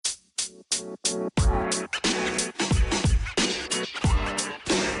Mic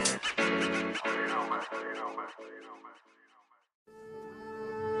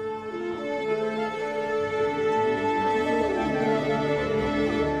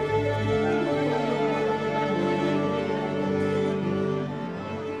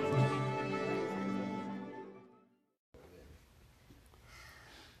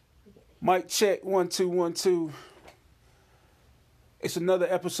check 1 2 1 2. It's another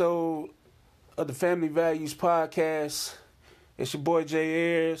episode of the Family Values Podcast. It's your boy Jay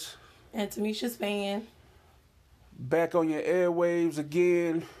Ayers. And Tamisha Span. Back on your airwaves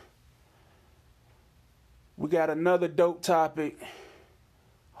again. We got another dope topic.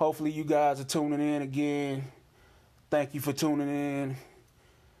 Hopefully you guys are tuning in again. Thank you for tuning in.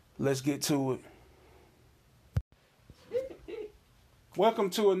 Let's get to it. Welcome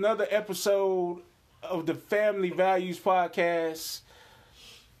to another episode of the Family Values Podcast.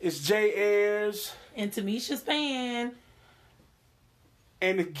 It's Jay Ayers. And Tamisha Span.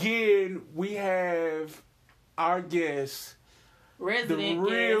 And again, we have our guest, Resident the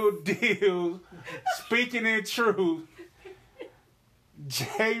real guest. deal, speaking in truth,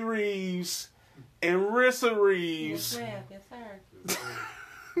 Jay Reeves and Rissa Reeves. Yes, sir.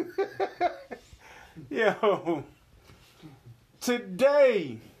 Yo,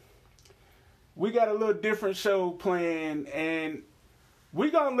 today we got a little different show planned, and we're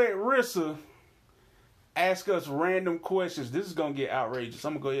gonna let Rissa ask us random questions. This is gonna get outrageous.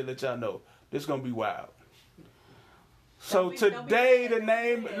 I'm gonna go ahead and let y'all know this is gonna be wild. So today the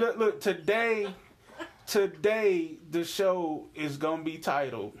name look today the show is gonna be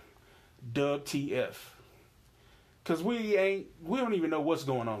titled Dub TF. Cause we don't even know what's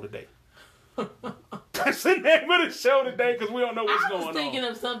going on today. That's the name of the show today, because we don't know what's going on. I was thinking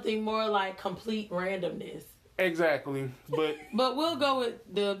of something more like complete randomness. Exactly, but we'll go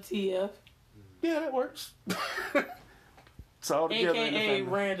with Dub TF. Yeah, that works. It's all together in the AKA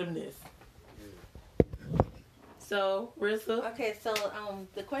family. randomness. So, Rissa. Okay, so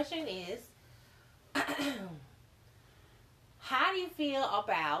the question is, how do you feel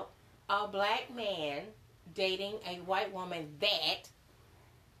about a black man dating a white woman that,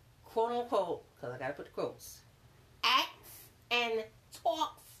 quote unquote, because I gotta put the quotes, acts and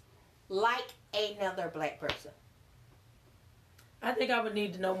talks like another black person? I think I would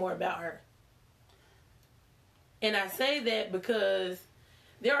need to know more about her. And I say that because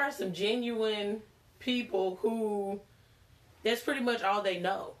there are some genuine people who that's pretty much all they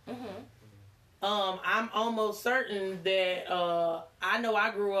know. Mm-hmm. I'm almost certain that I know I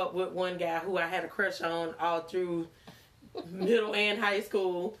grew up with one guy who I had a crush on all through middle and high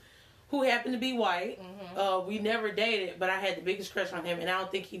school, who happened to be white. Mm-hmm. We never dated, but I had the biggest crush on him, and I don't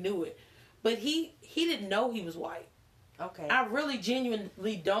think he knew it. But he didn't know he was white. Okay. I really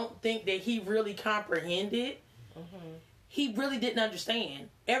genuinely don't think that he really comprehended. Mm-hmm. He really didn't understand.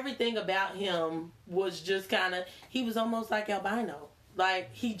 Everything about him was just kind of, he was almost like albino.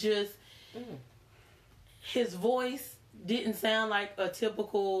 Like, he just, his voice didn't sound like a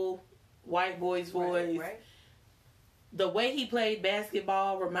typical white boy's voice. Right. The way he played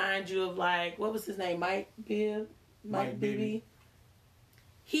basketball reminds you of, like, what was his name? Mike Bibby.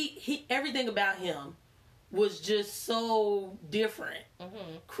 He everything about him was just so different.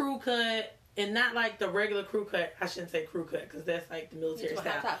 Mm-hmm. Crew cut. And not like the regular crew cut. I shouldn't say crew cut because that's like the military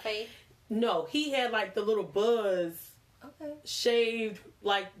style. Hot top fade? No, he had like the little buzz shaved,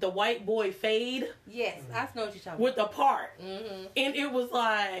 like the white boy fade. Yes, I know what you're talking with a part. Mm-hmm. And it was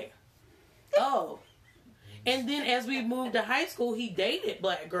like, oh. And then as we moved to high school, he dated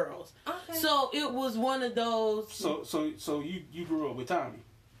black girls. Okay. So it was one of those. So you grew up with Tommy?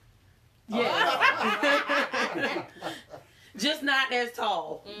 Yeah. Just not as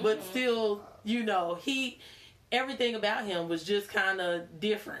tall, but still, everything about him was just kind of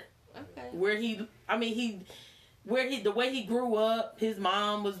different. Okay. The way he grew up, his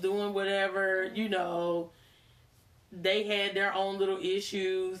mom was doing whatever, they had their own little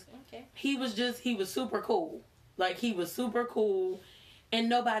issues. Okay. He was super cool. Like, he was super cool, and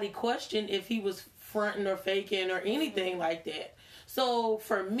nobody questioned if he was fronting or faking or anything like that. So,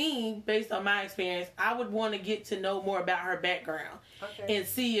 for me, based on my experience, I would want to get to know more about her background and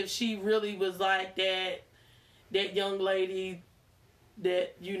see if she really was like that young lady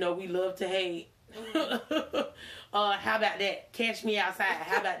that, we love to hate. How about that? Catch Me Outside.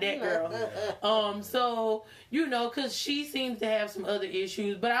 How about that, girl? So, because she seems to have some other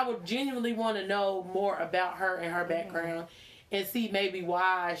issues, but I would genuinely want to know more about her and her background and see maybe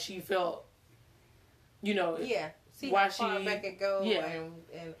why she felt, See why how far back it go, and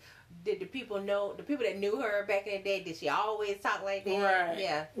did the people that knew her back in the day, did she always talk like that? Right.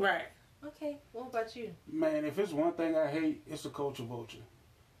 Yeah. Right. Okay. What about you? Man, if it's one thing I hate, it's the culture vulture.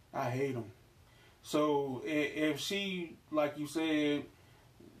 I hate them. So if she, like you said,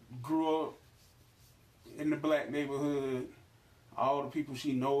 grew up in the black neighborhood, all the people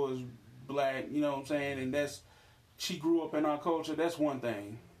she knows is black, you know what I'm saying, and that's, she grew up in our culture, that's one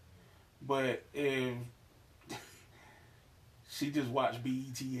thing. But if she just watch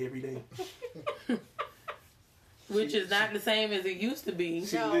BET every day, which is not the same as it used to be.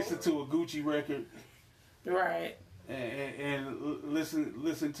 she listen to a Gucci record, right, and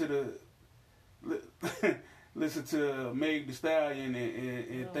listen to the listen to Meg Thee Stallion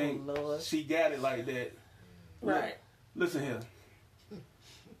and think Lord. she got it like that. right. Listen here.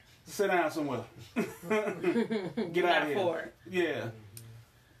 Sit down somewhere. Get out of here. For it. Yeah.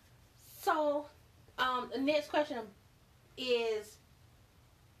 So, the next question is,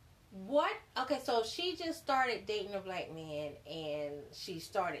 what? Okay, so she just started dating a black man, and she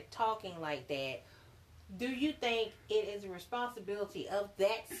started talking like that. Do you think it is a responsibility of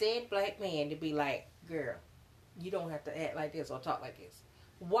that said black man to be like, girl, you don't have to act like this or talk like this?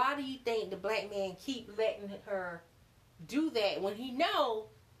 Why do you think the black man keep letting her do that when he know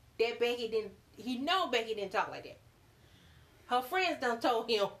that Becky didn't talk like that? Her friends done told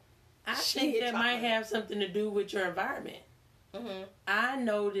him. I think that might have something to do with your environment. Mm-hmm. I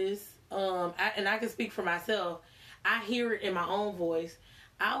notice, and I can speak for myself, I hear it in my own voice.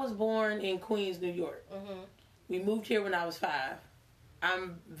 I was born in Queens, New York. Mm-hmm. We moved here when I was 5.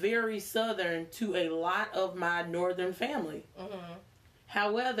 I'm very southern to a lot of my northern family. Mm-hmm.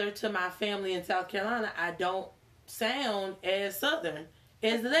 However, to my family in South Carolina, I don't sound as southern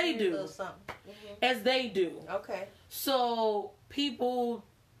as they do. Mm-hmm. As they do. Okay. So people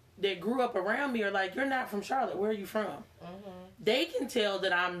that grew up around me are like, you're not from Charlotte. Where are you from? Mm-hmm. They can tell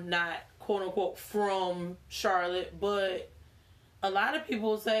that I'm not, quote unquote, from Charlotte, but a lot of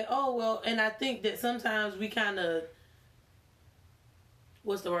people say, oh, well, and I think that sometimes we kind of,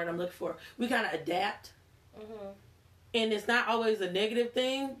 what's the word I'm looking for? We kind of adapt. Mm-hmm. And it's not always a negative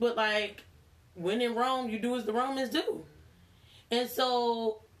thing, but like, when in Rome, you do as the Romans do. And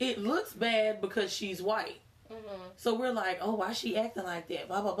so it looks bad because she's white. Mm-hmm. So we're like, oh, why is she acting like that?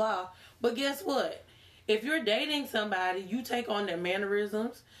 Blah, blah, blah. But guess what? If you're dating somebody, you take on their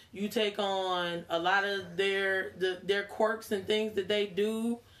mannerisms. You take on a lot of their quirks and things that they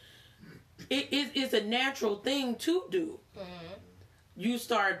do. It's a natural thing to do. Mm-hmm. You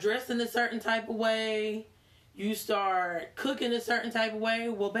start dressing a certain type of way. You start cooking a certain type of way.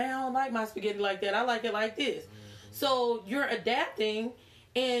 Well, babe, I don't like my spaghetti like that. I like it like this. Mm-hmm. So you're adapting,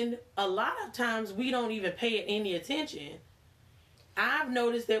 and a lot of times we don't even pay it any attention. I've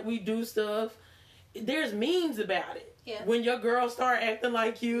noticed that we do stuff. There's memes about it. Yeah. When your girl start acting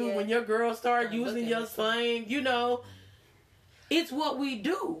like you, Yeah. when your girl start I'm using looking your at slang, you know, it's what we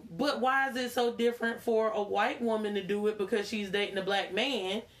do. But why is it so different for a white woman to do it because she's dating a black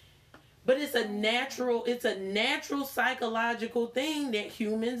man? But it's a natural psychological thing that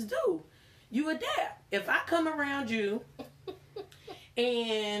humans do. You adapt. If I come around you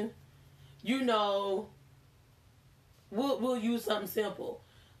and, you know, we'll use something simple.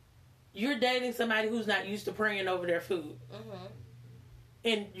 You're dating somebody who's not used to praying over their food. Mm-hmm.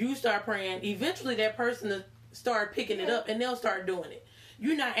 And you start praying. Eventually that person will start picking it up and they'll start doing it.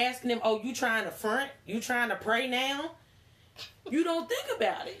 You're not asking them, oh, you trying to front? You trying to pray now? You don't think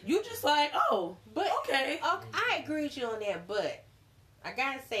about it. You just like, oh, But okay. I agree with you on that, but I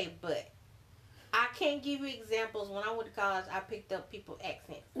gotta say, but I can't give you examples. When I went to college, I picked up people's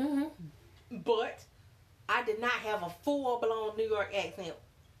accents, Mm-hmm. but I did not have a full-blown New York accent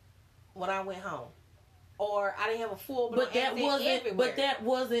when I went home, or I didn't have a full-blown accent everywhere. But that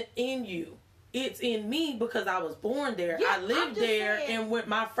wasn't in you. It's in me because I was born there. Yeah, I lived there, and when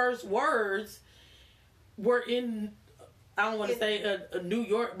my first words were in, I don't want to say a New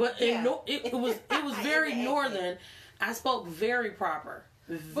York, but Yeah. it was very northern. I spoke very proper,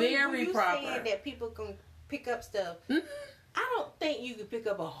 very you proper. saying that people can pick up stuff. Mhm. I don't think you can pick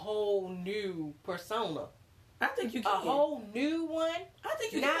up a whole new persona, I think you a can. whole new one. I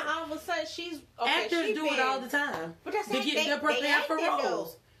think you Now can. all of a sudden she's Actors she do it all the time. But that's to not, get them prepared for acting,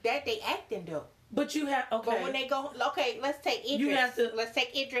 roles. though. That they acting though. But you have okay. But when they go, okay, let's take Idris. You have to- Let's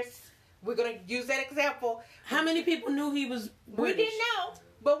take Idris. We're gonna use that example. How many people knew he was British? We didn't know,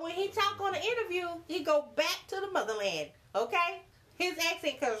 but when he talk on the interview, he go back to the motherland. Okay, his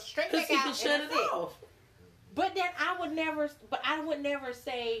accent goes straight Because back he out. can shut and it that's off. But then I would never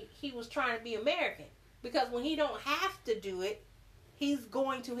say he was trying to be American, because when he don't have to do it, he's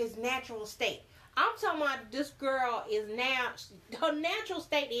going to his natural state. I'm talking about this girl is now, her natural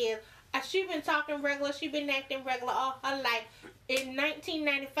state is, She been talking regular. She been acting regular all her life. In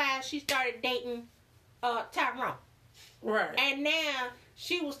 1995, she started dating Tyrone. Right. And now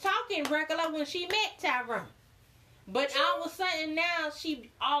she was talking regular when she met Tyrone. But all of a sudden now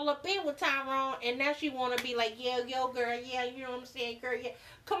she all up in with Tyrone, and now she want to be like, yeah, yo, girl, yeah, you know what I'm saying, girl, yeah.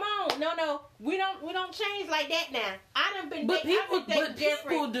 Come on, no, we don't change like that now. I done been, but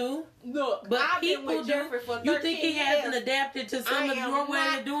people do. Look, but I've people been with do. Jeffrey for 13 You think he years. hasn't adapted to some of your way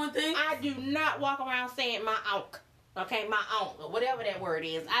not- of doing things? I do not walk around saying my onk. Okay, my onk, or whatever that word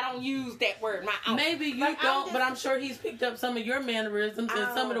is. I don't use that word, my onk. Maybe you Like, don't, but I'm sure he's picked up some of your mannerisms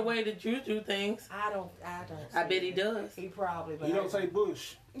and some of the way that you do things. I don't. I bet he does. He probably. But You don't say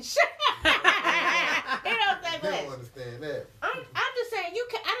Bush. He don't say I Bush. don't understand that. I'm just saying you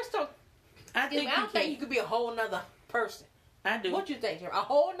can. I just don't. I think I don't think you could be a whole nother person. I do. What you think, Jerry? A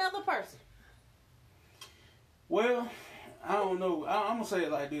whole nother person? Well, I don't know. I'm gonna say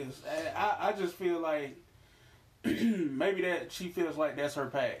it like this. I just feel like maybe that she feels like that's her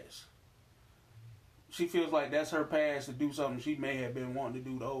past. She feels like that's her past to do something she may have been wanting to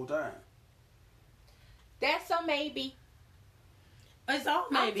do the whole time. That's a maybe. It's all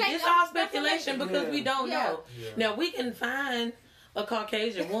maybe. I'm It's saying- all speculation because we don't Yeah. know. Yeah. Now we can find a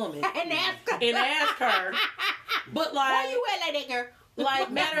Caucasian woman And ask her. and ask her, but Why like, you at like that, girl?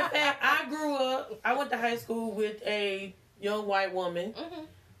 like matter of fact, I went to high school with a young white woman,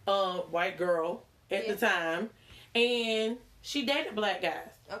 white girl at the time, and she dated black guys.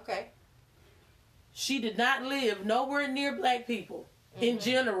 Okay. She did not live nowhere near black people in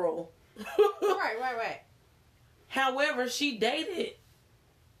general. Right. However, she dated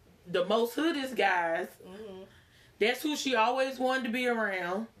the most hoodest guys. Mm-hmm. That's who she always wanted to be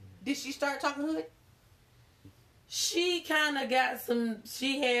around. Did she start talking hood? She kind of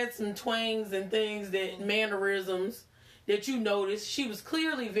she had some twangs and things mannerisms that you noticed. She was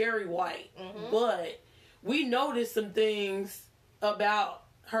clearly very white, but we noticed some things about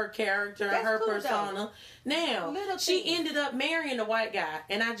her character and her cool, persona. Now, Little she things. ended up marrying a white guy,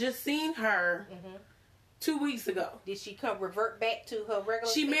 and I just seen her 2 weeks ago. Did she revert back to her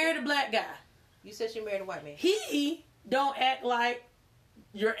regular? She married a black guy. You said she married a white man. He don't act like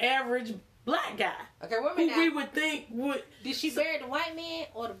your average black guy. Okay, wait a Who minute. we would think would. Did she marry the white man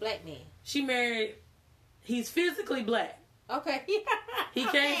or the black man? She married. He's physically black. Okay. He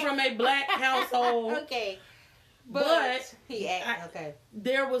came from a black household. Okay. But he okay.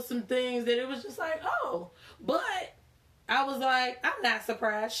 There was some things that it was just like, oh. But I was like, I'm not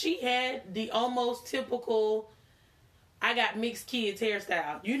surprised. She had the almost typical I got mixed kids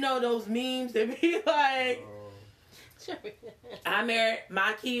hairstyle. You know those memes that be like, I married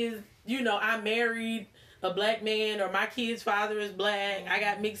my kids, I married a black man, or my kid's father is black. I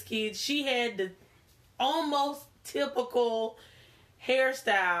got mixed kids. She had the almost typical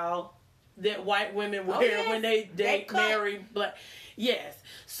hairstyle that white women wear when they marry black. Yes.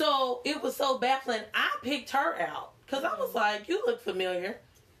 So it was so baffling. I picked her out because I was like, you look familiar.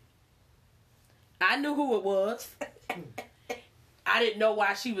 I knew who it was. I didn't know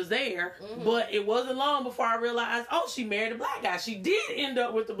why she was there, but it wasn't long before I realized, oh, she married a black guy. She did end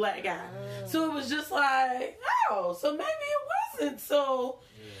up with the black guy. So it was just like, oh, so maybe it wasn't so.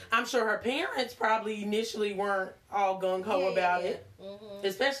 I'm sure her parents probably initially weren't all gung-ho about it,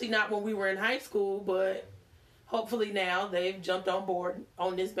 especially not when we were in high school, but hopefully now they've jumped on board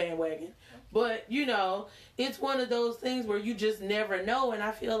on this bandwagon. But, it's one of those things where you just never know, and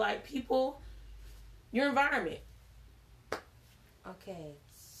I feel like people, your environment. Okay,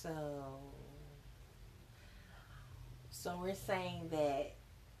 so we're saying that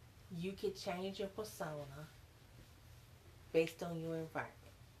you could change your persona based on your environment.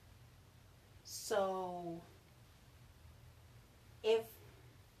 So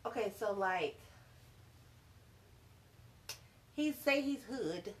like he's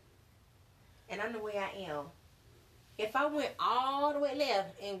hood, and I'm the way I am. If I went all the way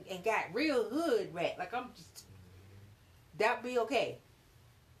left and got real hood rat, like I'm just, that'd be okay.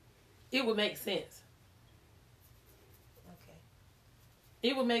 It would make sense. Okay.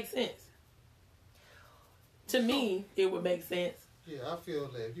 It would make sense. To me, it would make sense. Yeah, I feel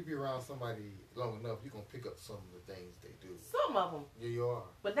that if you be around somebody long enough, you're going to pick up some of the things they do. Some of them, Yeah, you are.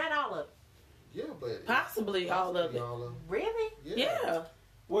 but not all of them. Yeah, but... Possibly all of it. Really? Yeah.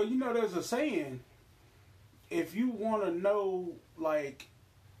 Well, there's a saying, if you want to know, like,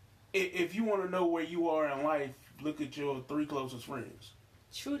 if you want to know where you are in life, look at your 3 closest friends.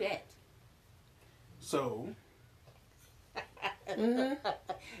 True that. So, Again,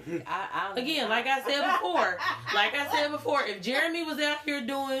 like I said before, if Jeremy was out here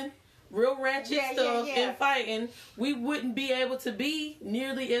doing real ratchet Yeah, stuff yeah. and fighting, we wouldn't be able to be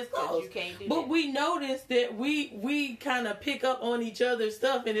nearly as close. You can't do But that. we noticed that we kind of pick up on each other's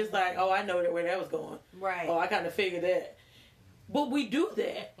stuff, and it's like, oh, I know where that was going. Right. Oh, I kind of figured that. But we do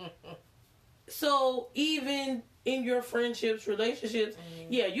that. So even in your friendships, relationships,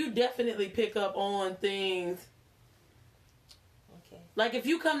 yeah, you definitely pick up on things. Okay. Like if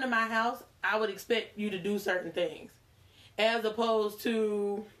you come to my house, I would expect you to do certain things, as opposed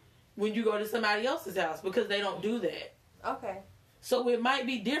to when you go to somebody else's house, because they don't do that. Okay. So it might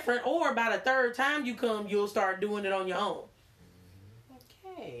be different, or by the third time you come, you'll start doing it on your own.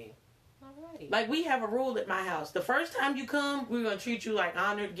 Okay. Alrighty. Like we have a rule at my house. The first time you come, we're going to treat you like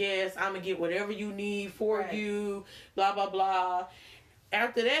honored guests. I'm going to get whatever you need for Right. you, blah, blah, blah.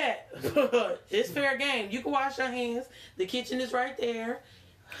 After that, it's fair game. You can wash your hands. The kitchen is right there.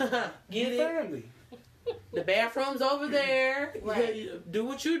 Get Your it. family. The bathroom's over there. Right. Do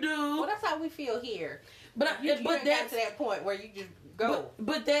what you do. Well, that's how we feel here. But You but ain't got that's to that point where you just go.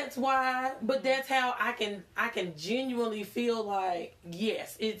 But that's why. But that's how I can genuinely feel like,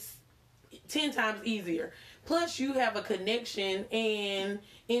 yes, it's 10 times easier. Plus, you have a connection, and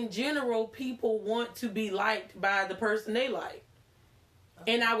in general, people want to be liked by the person they like.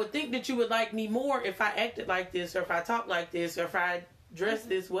 And I would think that you would like me more if I acted like this, or if I talked like this, or if I dressed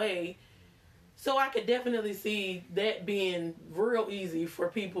this way. So I could definitely see that being real easy for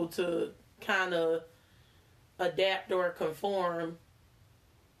people to kind of adapt or conform.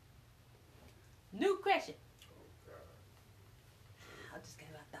 New question. I just got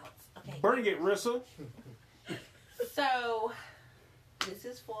my thoughts. Okay. Bring it, Rissa. So, this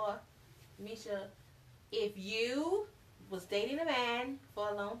is for Misha. If you was dating a man for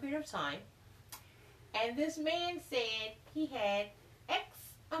a long period of time, and this man said he had X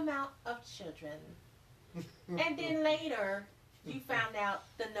amount of children, and then later you found out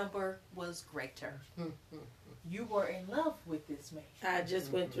the number was greater, you were in love with this man. I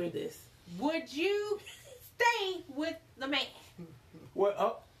just went through this. Would you stay with the man?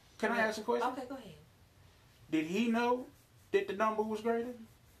 Well, can I ask a question? Okay, go ahead. Did he know that the number was greater?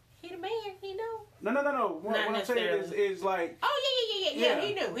 He the man, he know. No. What Not I'm saying is like, Oh, yeah. Yeah.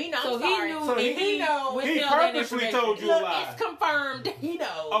 He knew. He know. So I'm he sorry. knew. So and he know. withheld he that purposely information. told you a Look, lie. it's confirmed. He knows.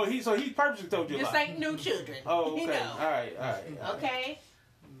 Oh, he purposely told you a This lie. ain't new children. Oh, He okay. know. All right. Okay.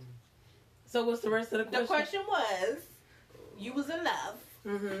 So what's the rest of the question? The question was, you was in love.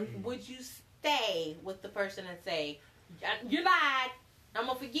 Mm-hmm. Would you stay with the person and say, you lied, I'm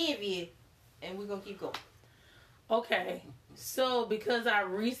going to forgive you, and we're going to keep going? Okay. So because I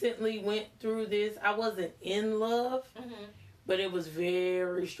recently went through this, I wasn't in love, Mm-hmm. but it was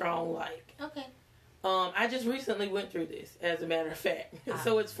very strong like. Okay. I just recently went through this, as a matter of fact.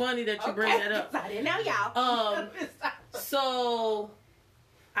 So it's funny that you bring that up. I didn't know y'all. So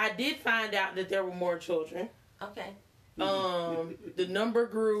I did find out that there were more children. Okay. The number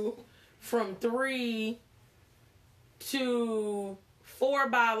grew from 3 to 4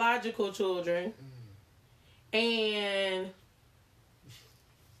 biological children and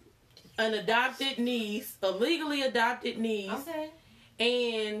an adopted niece, a legally adopted niece, Okay.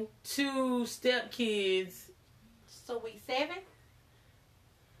 and 2 stepkids. So we 7?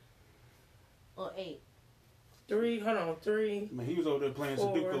 Or 8? 3, Man, he was over there playing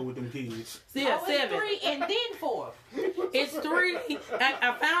 4. Sudoku with them kids. Yeah, oh, 7. It's 3 and then 4. It's 3.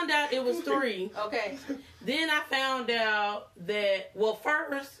 I found out it was 3. Okay. Then I found out that, well,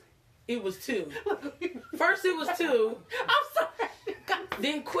 first it was 2. First it was 2. I'm sorry.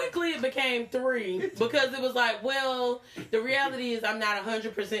 Then quickly it became 3 because it was like, well, the reality is I'm not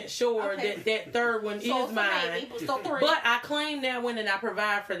 100% sure Okay. that third one So is mine. maybe, so 3. But I claim that one and I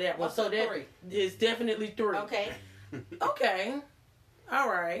provide for that one. Oh, So so that 3. is definitely 3. Okay. Okay. All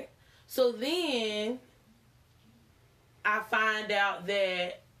right. So then I find out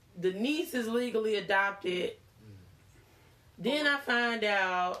that the niece is legally adopted. Then I find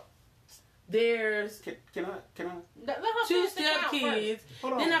out there's Can I? Let her 2 finish the count stepkids.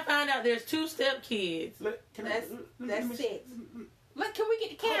 Hold on. Then I find out there's 2 stepkids. That's 6. Look, can we get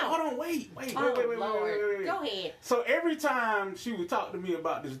the count? Hold on, wait. Oh, Lord. Go ahead. So every time she would talk to me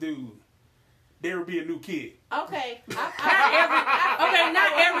about this dude, there would be a new kid. Okay. Not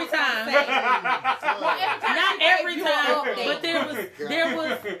every time. Not every time. But there was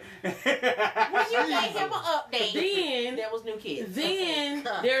When you gave him an update, then there was new kids. then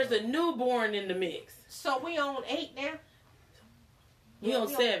there's a newborn in the mix. So we on 8 now? We on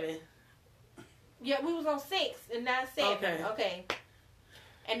 7. Yeah, we was on 6 and now 7. Okay. Okay.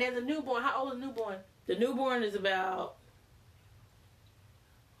 And there's a newborn. How old is the newborn? The newborn is about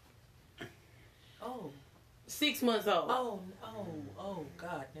Oh. 6 months old. Oh,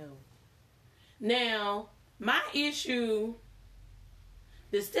 God, no. Now, my issue,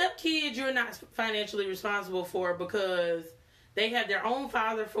 the stepkids you're not financially responsible for because they have their own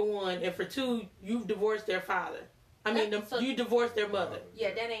father for one, and for two, you've divorced their father. I mean, you divorced their mother.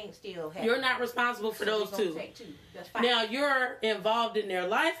 Yeah, that ain't still happening. You're not responsible for those two. That's fine. Now, you're involved in their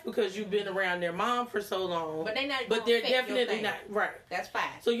life because you've been around their mom for so long. But they're definitely not. Right. That's fine.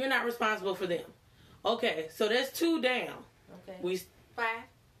 So you're not responsible for them. Okay, so that's 2 down. Okay. 5.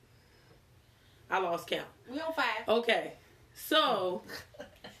 I lost count. We on 5. Okay, so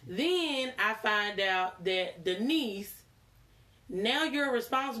then I find out that the niece, now you're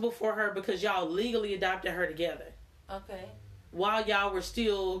responsible for her because y'all legally adopted her together. Okay. While y'all were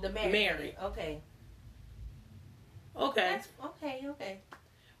still married. Okay. Okay. Okay.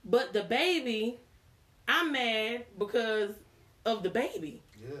 But the baby, I'm mad because of the baby.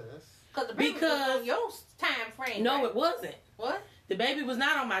 Yeah, that's... Because the baby was on your time frame. No, right? it wasn't. What? The baby was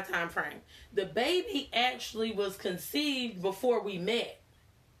not on my time frame. The baby actually was conceived before we met.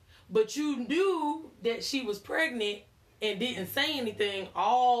 But you knew that she was pregnant and didn't say anything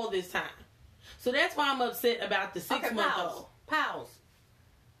all this time. So that's why I'm upset about the 6-month-old. Pause.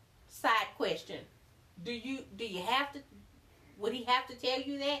 Side question. Do you have to, would he have to tell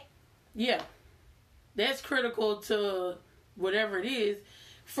you that? Yeah. That's critical to whatever it is.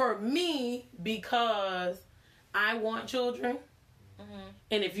 For me, because I want children. Mm-hmm.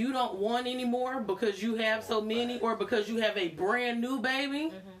 And if you don't want any more because you have so many or because you have a brand new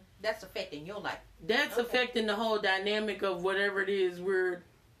baby. Mm-hmm. That's affecting your life. That's affecting the whole dynamic of whatever it is we're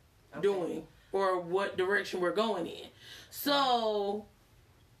doing or what direction we're going in. So,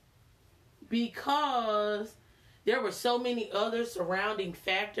 because there were so many other surrounding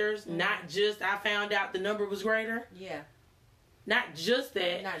factors, not just I found out the number was greater. Yeah. Not just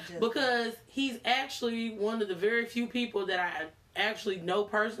that. Because he's actually one of the very few people that I actually know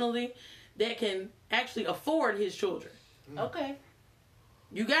personally that can actually afford his children. Okay.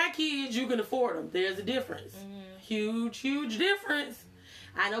 You got kids, you can afford them. There's a difference. Mm-hmm. Huge difference.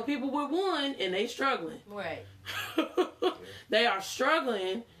 I know people with one and they struggling. Right. They are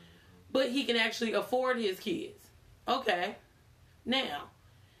struggling, but he can actually afford his kids. Okay. Now,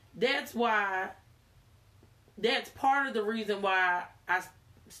 that's part of the reason why I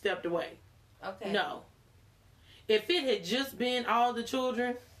stepped away. Okay. No. If it had just been all the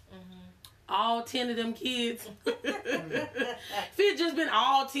children, all 10 of them kids. If it had just been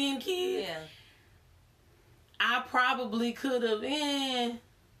all 10 kids, I probably could have,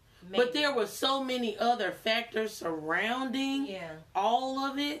 but there were so many other factors surrounding all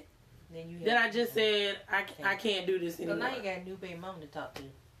of it that I just said, I can't do this anymore. So now you got a new baby mama to talk to.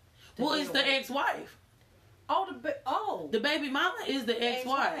 Well, it's the ex-wife. The baby mama is the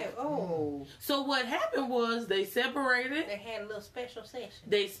ex-wife. Oh. So what happened was they separated. They had a little special session.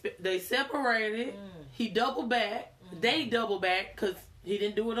 They separated. He doubled back. They doubled back because he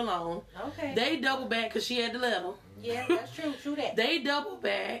didn't do it alone. Okay. They doubled back because she had to let him. Yeah, that's true. True that. They doubled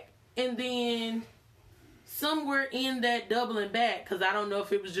back, and then somewhere in that doubling back, because I don't know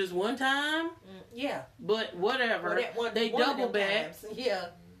if it was just one time. Yeah. But whatever. They doubled back. Times. Yeah.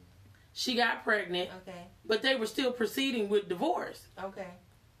 She got pregnant. Okay. But they were still proceeding with divorce. Okay.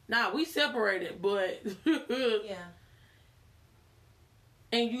 Nah, we separated, but yeah.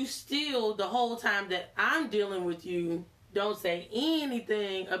 And you still, the whole time that I'm dealing with you, don't say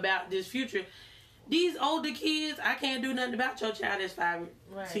anything about this future. These older kids, I can't do nothing about your child that's 5,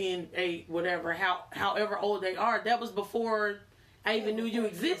 10, 8, whatever, however old they are. That was before I even knew you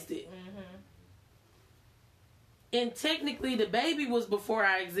existed. And technically, the baby was before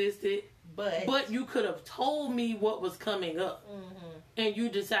I existed. But you could have told me what was coming up. And you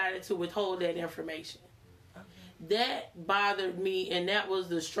decided to withhold that information. That bothered me, and that was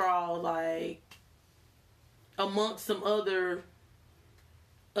the straw, like, amongst some other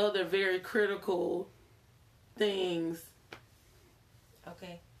very critical things.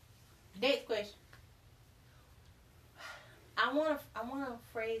 Okay. Next question. I want to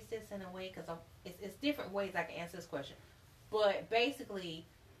phrase this in a way because it's different ways I can answer this question, but basically,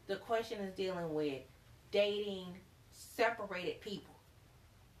 the question is dealing with dating separated people.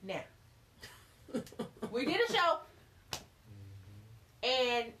 Now, we did a show,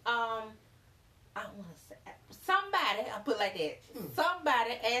 and I want to say somebody. I put it like that.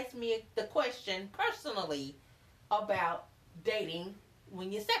 Somebody asked me the question personally about dating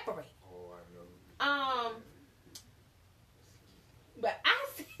when you separate. Oh, I know. But I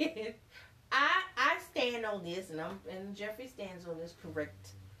said I stand on this, and Jeffrey stands on this,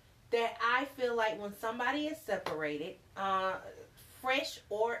 correct? That I feel like when somebody is separated, fresh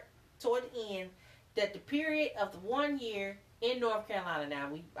or toward the end, that the period of the 1 year in North Carolina now.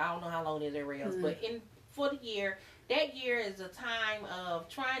 I don't know how long it is everywhere else, but for the year, that year is a time of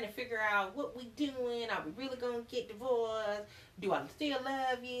trying to figure out what we doing. Are we really gonna get divorced? Do I still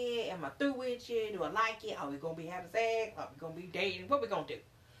love you? Am I through with you? Do I like you? Are we gonna be having sex? Are we gonna be dating? What we gonna do?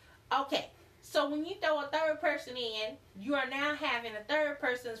 Okay, so when you throw a third person in, you are now having a third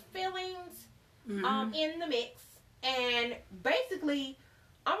person's feelings in the mix. And basically,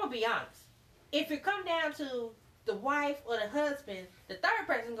 I'm gonna be honest. If it come down to the wife or the husband, the third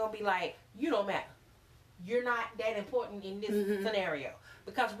person gonna be like, you don't matter. You're not that important in this scenario,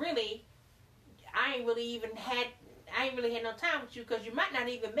 because really, I ain't really had no time with you, because you might not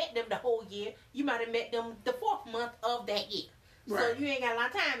even met them the whole year. You might have met them the 4th month of that year. Right. So you ain't got a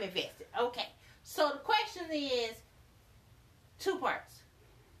lot of time invested. Okay. So the question is 2 parts.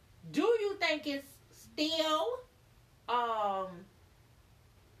 Do you think it's still, I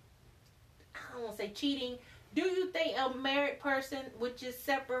don't want to say cheating. Do you think a married person which is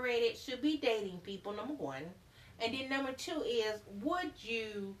separated should be dating people, number 1? And then number 2 is, would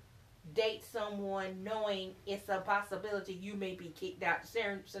you date someone knowing it's a possibility you may be kicked out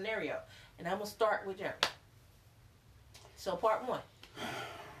scenario? And I'm going to start with Jeremy. So part 1.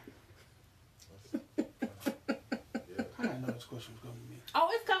 I didn't know this question was coming to me. Oh,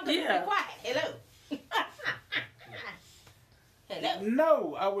 it's coming to be quiet. Hello. Hello.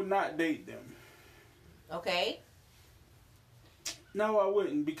 No, I would not date them. Okay. No, I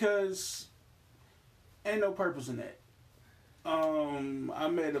wouldn't, because ain't no purpose in that. I'm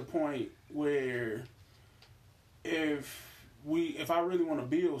at a point where if I really want to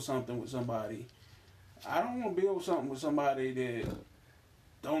build something with somebody, I don't want to build something with somebody that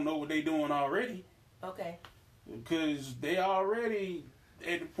don't know what they doing already. Okay. Because they already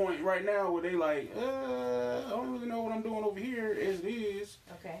at the point right now where they like, I don't really know what I'm doing over here as it is.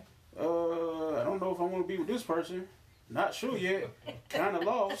 Okay. I don't know if I want to be with this person. Not sure yet. Kind of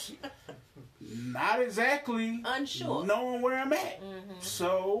lost. Not exactly unsure. Knowing where I'm at.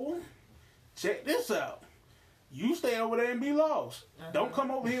 So, check this out. You stay over there and be lost. Don't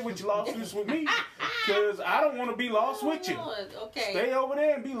come over here with your lostness with me, because I don't want to be lost with you. Okay. Stay over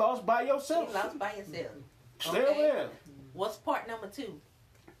there and be lost by yourself. Be lost by yourself. Stay over there. What's part number 2?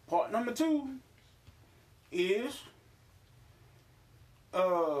 Part number 2 is,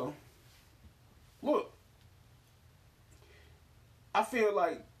 look, I feel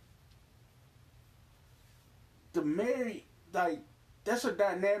like the married, like, that's a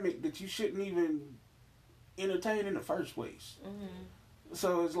dynamic that you shouldn't even entertain in the first place.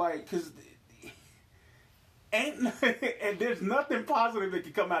 So it's like, because and there's nothing positive that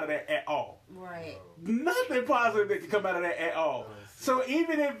can come out of that at all. Right. Nothing positive that can come out of that at all. So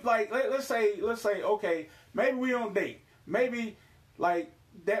even if, like, let's say, okay, maybe we don't date. Maybe, like,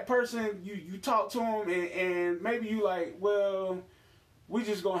 that person, you talk to them and maybe you like, well, we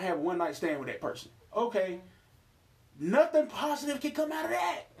just gonna have a one night stand with that person. Okay. Nothing positive can come out of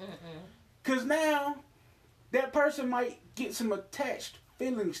that. Because now, that person might get some attached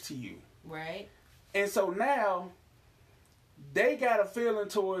feelings to you. Right. And so now, they got a feeling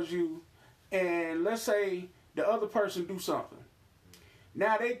towards you, and let's say the other person do something.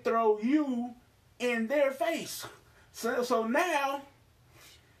 Now they throw you in their face. So now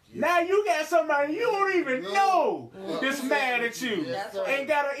you got somebody you don't even know that's mad at you and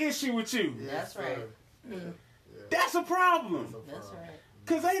got an issue with you. That's right. That's a problem. That's right.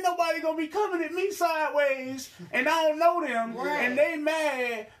 Cause ain't nobody gonna be coming at me sideways, and I don't know them, and they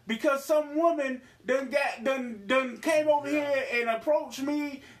mad because some woman done came over here and approached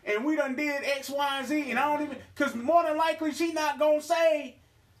me, and we done did X, Y, and Z, and I don't even, cause more than likely she not gonna say,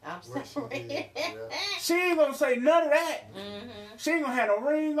 I'm sorry. she ain't gonna say none of that. She ain't gonna have no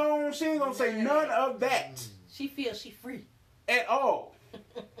ring on. She ain't gonna say none of that. She feels she free at all.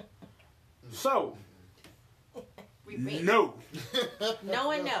 So. No.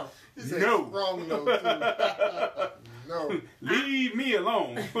 No and no. No. Wrong no, too. No. Leave me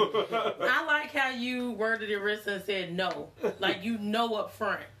alone. I like how you worded it, Rissa, and said no. Like, you know up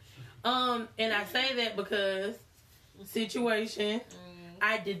front. And I say that because situation,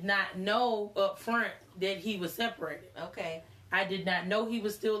 I did not know up front that he was separated. Okay. I did not know he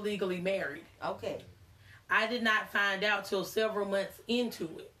was still legally married. Okay. I did not find out till several months into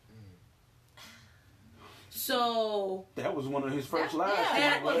it. So that was one of his first lives.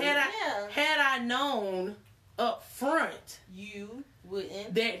 Had I known up front, you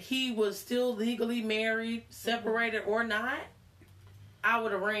wouldn't, that he was still legally married, separated or not, I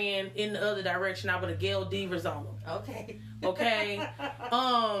would have ran in the other direction. I would have Gail Devers on him. Okay. Okay.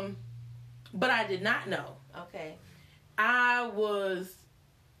 But I did not know. Okay. I was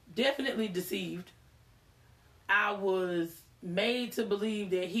definitely deceived. I was made to believe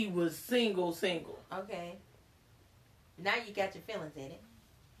that he was single. Okay. Now you got your feelings in it.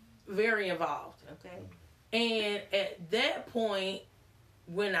 Very involved. Okay. And at that point,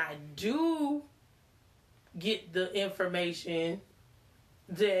 when I do get the information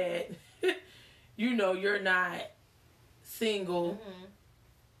that, you're not single, Mm-hmm.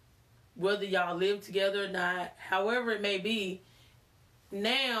 whether y'all live together or not, however it may be,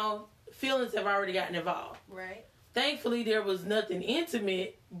 now feelings have already gotten involved. Right. Thankfully, there was nothing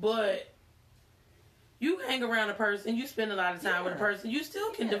intimate, but you hang around a person, you spend a lot of time with a person, you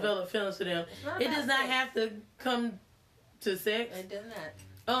still can develop feelings for them. It does not have to come to sex. It does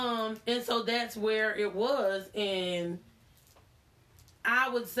not. And so that's where it was, and I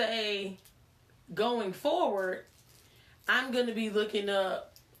would say going forward, I'm going to be looking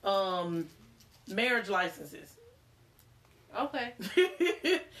up marriage licenses. Okay.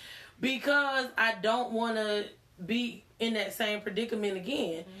 Because I don't want to be in that same predicament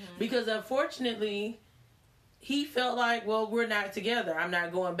again. Mm-hmm. Because unfortunately, he felt like, well, we're not together. I'm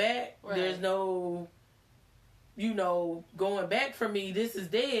not going back. Right. There's no, going back for me. This is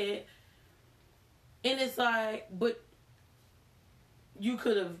dead. And it's like, but you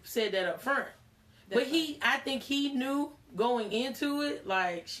could have said that up front. That's But I think he knew going into it,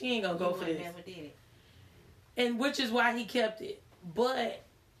 like, she ain't going to go for this. Never did it. And which is why he kept it. But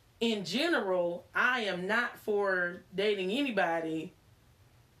in general, I am not for dating anybody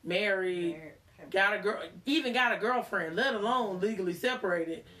married, got a girlfriend, let alone legally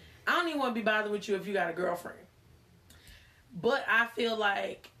separated. I don't even want to be bothered with you if you got a girlfriend. But I feel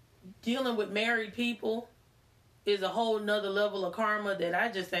like dealing with married people is a whole nother level of karma that I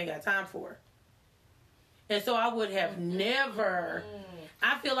just ain't got time for. And so I would have never,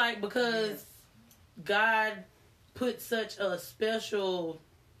 I feel like because God put such a special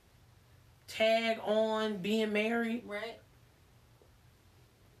tag on being married, Right.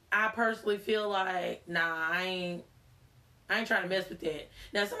 I personally feel like, nah, I ain't trying to mess with that.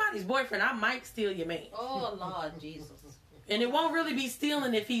 Now, somebody's boyfriend, I might steal your man. Oh, Lord Jesus. And it won't really be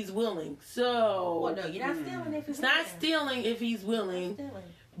stealing if he's willing. So, Well, no, you're not stealing if it's he's not willing. stealing if he's willing. Stealing.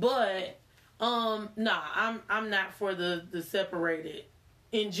 But nah, I'm not for the separated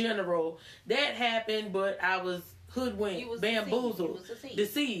in general. That happened, but I was hoodwinked, You was bamboozled,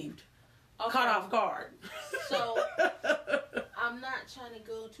 deceived. Okay. caught off guard. So I'm not trying to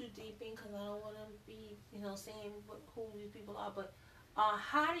go too deep in because I don't want to be, saying who these people are. But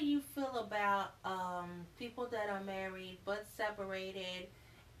how do you feel about people that are married but separated,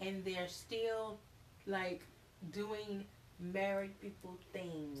 and they're still like doing married people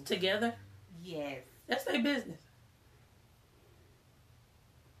things Together? Yes. That's their business.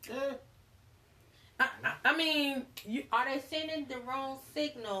 Yeah. I mean, Are they sending the wrong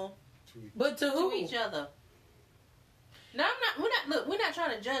signal but to who? to each other? No, I'm not. We're not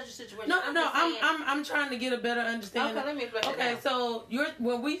trying to judge the situation. No, just saying- I'm trying to get a better understanding. Okay, let me break it Okay, down. so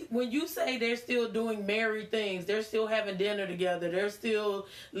when you say they're still doing married things, they're still having dinner together, they're still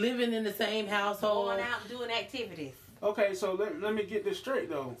living in the same household. Going out and doing activities. Okay, so let me get this straight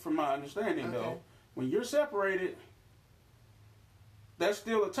though, from my understanding though. When you're separated, that's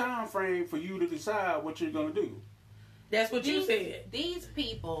still a time frame for you to decide what you're gonna do. That's what you said. These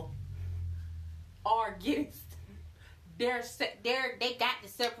people are getting. They got the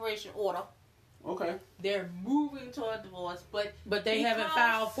separation order. Okay. They're moving toward divorce, but they haven't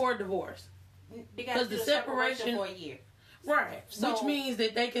filed for divorce. They got to do the separation for a year. Right. So- Which means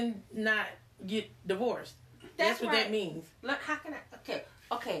that they can not get divorced. That's what right. that means. Look, how can I?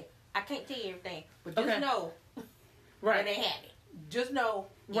 Okay. I can't tell you everything, but just Okay. know Right. that they had it. Just know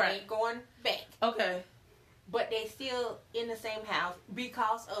it Right. ain't going back. Okay. But they still in the same house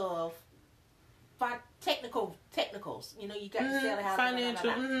because of technicals. You got to sell the house. Financial.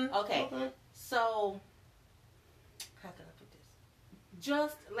 blah, blah, blah, blah. Okay. Okay. So, how can I put this?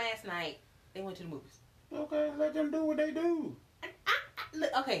 Just last night, they went to the movies. Okay, let them do what they do. Look,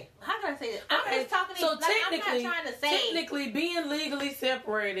 okay, how can I say this? I'm Okay, just talking so I'm not trying to say. technically, being legally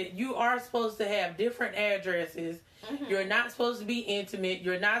separated, you are supposed to have different addresses. Mhm. You're not supposed to be intimate.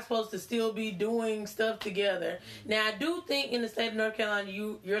 You're not supposed to still be doing stuff together. Now, I do think in the state of North Carolina,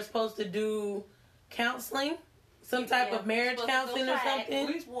 you're supposed to do counseling, some type Yeah, of marriage supposed to go counseling or try it something.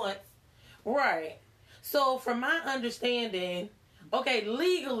 At least once. Right. So, from my understanding, okay,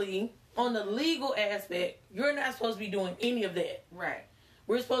 legally, on the legal aspect, you're not supposed to be doing any of that. Right.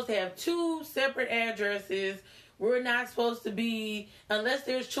 We're supposed to have two separate addresses. We're not supposed to be, unless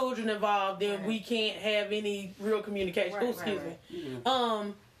there's children involved, then Right. we can't have any real communication. Right, Oh, excuse right, me.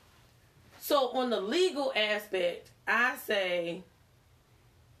 Yeah. So on the legal aspect, I say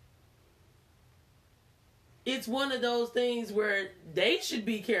it's one of those things where they should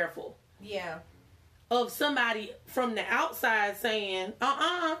be careful Yeah. of somebody from the outside saying,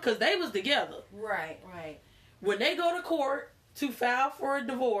 because they was together. Right. When they go to court to file for a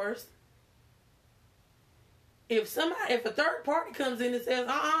divorce, if a third party comes in and says,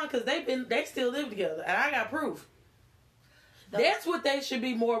 because they still live together, and I got proof. That's what they should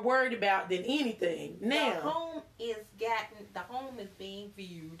be more worried about than anything. Now, the home is being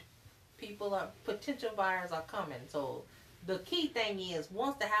viewed. Potential buyers are coming. So the key thing is,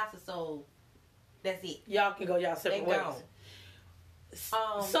 once the house is sold, that's it. y'all can go y'all separate They ways.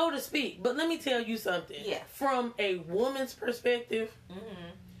 gone. So to speak. But let me tell you something. Yeah. From a woman's perspective,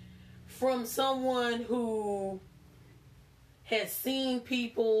 from someone who has seen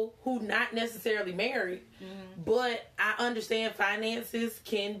people who not necessarily married, but I understand finances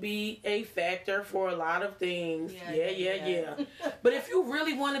can be a factor for a lot of things. Yeah. But if you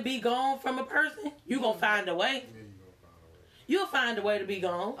really want to be gone from a person, you're going to find a way. You'll find a way to be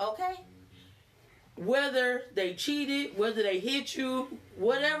gone. Okay. Whether they cheated, whether they hit you,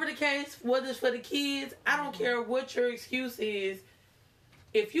 whatever the case, whether it's for the kids, I don't care what your excuse is.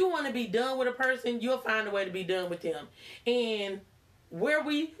 If you want to be done with a person, you'll find a way to be done with them. And where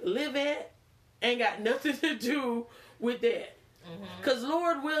we live at ain't got nothing to do with that. Because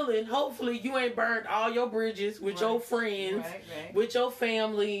Lord willing, hopefully you ain't burned all your bridges with your friends, with your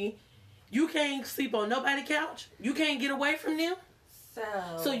family. You can't sleep on nobody's couch. You can't get away from them.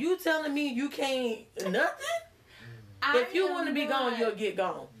 So you telling me you can't nothing? If you want to be gone, you'll get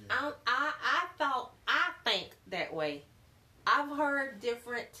gone. I think that way. I've heard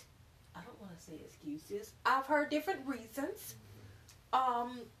different, I don't want to say excuses. I've heard different reasons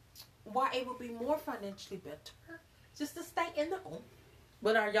why it would be more financially better just to stay in the home.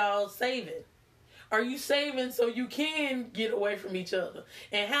 But are y'all saving? Are you saving so you can get away from each other?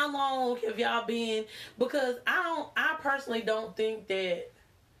 And how long have y'all been? Because I personally don't think that,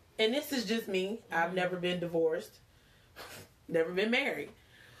 and this is just me, I've never been divorced, never been married.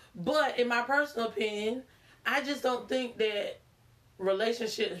 But in my personal opinion, I just don't think that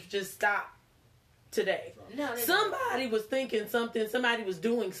relationships just stop today. No, somebody was thinking something, somebody was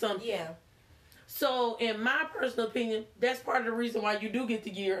doing something. Yeah. So, in my personal opinion, that's part of the reason why you do get the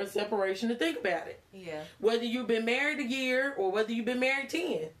year of separation to think about it. Yeah. Whether you've been married a year or whether you've been married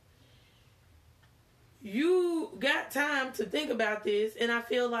 10. You got time to think about this, and I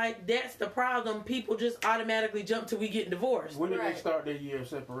feel like that's the problem. People just automatically jump till we get divorced. When did they start their year of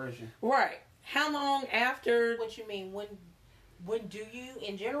separation? Right. How long after? What you mean? When do you,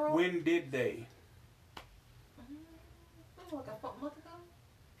 in general? When did they? Like a month ago?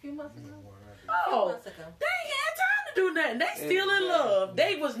 A few months ago? Oh, months ago. they ain't had time to do nothing. They still in love.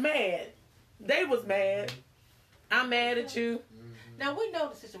 They was mad. I'm mad at you. Now, we know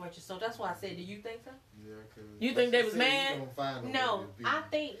the situation, so that's why I said, do you think so? Yeah, You think they was mad? No, I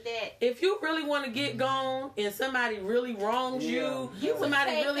think that If you really want to get gone and somebody really wrongs you, you would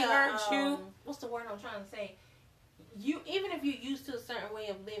somebody take really hurts you. What's the word I'm trying to say? Even if you're used to a certain way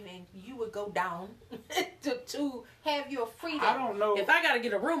of living, you would go down to have your freedom. I don't know. If I got to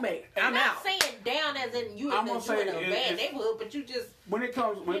get a roommate, I'm not out. saying down as in you I'm in gonna say a bad it's- neighborhood, but you just when it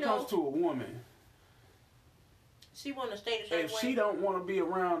comes to a woman, she want to stay the same if way. she don't want to be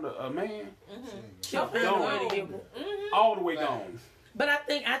around a man, She'll find a Gone. way to get. all the way gone. But I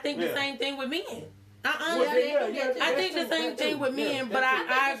think the Yeah. same thing with men. Yeah, I think the same thing with men, but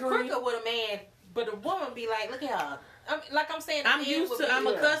I It's agree. quicker with a man, but a woman be like, look at her. Like I'm saying, I'm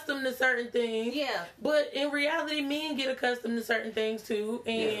accustomed to certain things. Yeah. But in reality, men get accustomed to certain things too,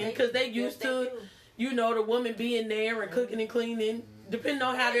 and because they used to, the woman being there and cooking and cleaning, depending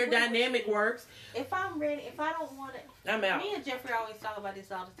on how their dynamic works. If I'm ready, if I don't want it, I'm out. me and Jeffrey always talk about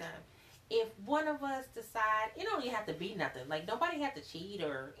this all the time. If one of us decide, it don't even have to be nothing. Like, nobody have to cheat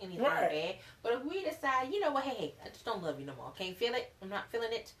or anything bad. But if we decide, you know what, hey, I just don't love you no more. Can't feel it. I'm not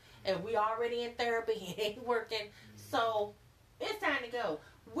feeling it. And we already in therapy. It ain't working. So, it's time to go.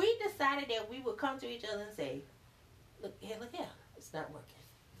 We decided that we would come to each other and say, look here, it's not working.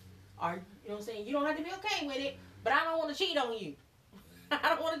 Or, you know what I'm saying? You don't have to be okay with it, but I don't want to cheat on you. I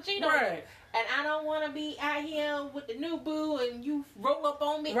don't want to cheat on you. And I don't want to be out here with the new boo and you roll up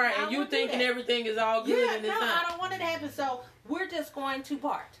on me. Right, and you thinking everything is all good and it's no, not. I don't want it to happen. So we're just going to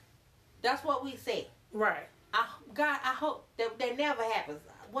part. That's what we said. Right. God, I hope that never happens.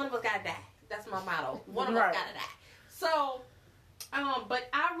 One of us got to die. That's my motto. One of us got to die. So, but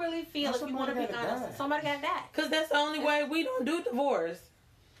I really feel if you want to be honest, somebody got to die. Because that's the only way we don't do divorce.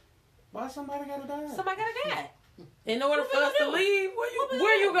 Why somebody gotta die? Somebody got to die. In order for us to leave,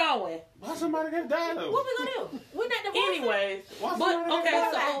 where you going? Why somebody gotta die though? What we gonna do? We're not divorcing. Anyways, Why but somebody okay,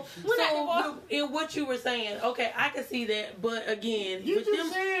 gotta so die? So, We're not divorced. in what you were saying, okay, I can see that, but again, You with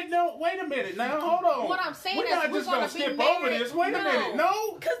just them, said no. Wait a minute. Now hold on. What I'm saying we're is not we're just gonna gonna be skip married. over this. Wait a No. minute.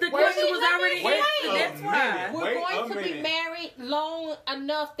 No, because the Wait, question was let me already wait answered. a That's why. minute. We're Wait going a to be minute. married long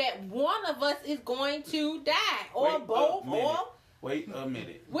enough that one of us is going to die, or Wait a both, minute. or Wait a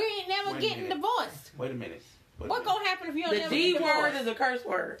minute. we ain't never Wait a getting minute. divorced. Wait a minute. Wait a What minute. gonna happen if you don't The never D get word divorced? is a curse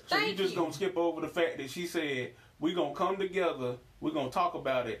word. So you Thank just you. gonna skip over the fact that she said we gonna come together, we gonna talk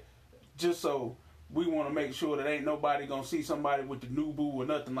about it, just so we want to make sure that ain't nobody gonna see somebody with the new boo or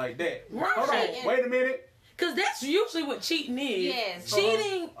nothing like that. Right. Hold on, wait a minute. Because that's usually what cheating is. Yes.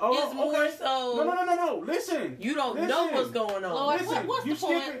 Cheating is more okay. so No. Listen. you don't Listen. know what's going on. Lord, Listen, what's you the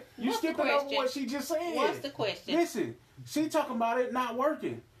point? skipping, you What's the skipping over question? what she just said. What's the question? Listen, she talking about it not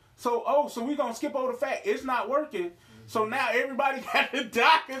working. So we gonna skip over the fact it's not working. So now everybody got to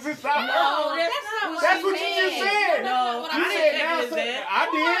die because it's not No, working. That's what you just said. No, You I said didn't now. think it was that. I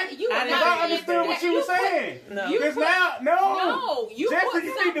did. You I were didn't Because not I think it understood what she was saying. No. You Because put- now, No, you Jeffrey, put you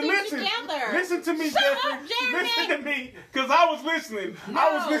need to something listen. together. Listen to me, Shut Jeffrey. up, Jeremy. Listen to me, because I was listening.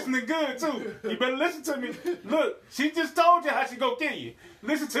 I was No. listening good too. You better listen to me. Look, she just told you how she gonna kill you.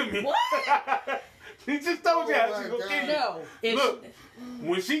 Listen to me. What? She just told you Oh how my she gonna God. kill you. No. It's- Look,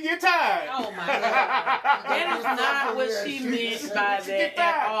 when she get tired, Oh my God. That is not what she meant by she get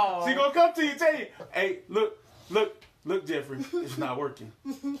that at tired, all. she gonna come to you and tell you, hey, look, Jeffrey, it's not working.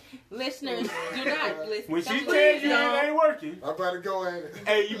 Listeners, do not listen. When she Don't tells listen. you it ain't working, I better go in.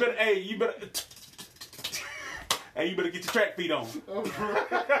 hey, you better hey, you better get your track feet on.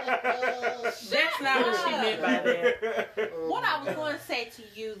 That's not what she meant by that. What I was going to say to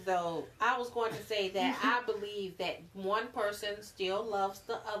you, though, I was going to say that I believe that one person still loves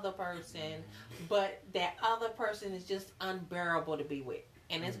the other person, but that other person is just unbearable to be with.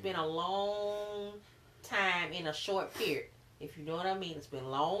 And it's been a long time in a short period. If you know what I mean, it's been a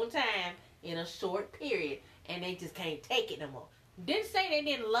long time in a short period, and they just can't take it no more. Didn't say they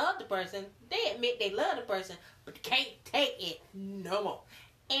didn't love the person. They admit they love the person, but they can't take it no more.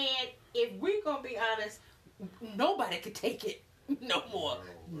 And if we're going to be honest, nobody could take it no more.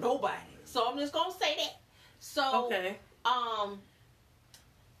 Nobody. So I'm just going to say that. So, Okay.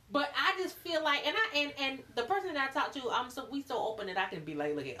 but I just feel like, and the person that I talked to, we so open that I can be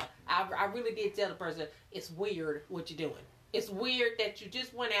like, look at, I really did tell the person, it's weird what you're doing. It's weird that you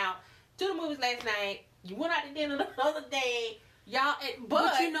just went out to the movies last night, you went out to dinner the other day, y'all,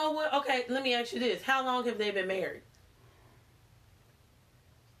 But you know what? Okay, let me ask you this. How long have they been married?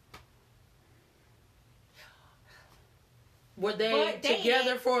 Were they But they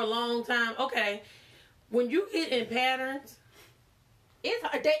together ain't- for a long time? Okay. When you get in patterns, it's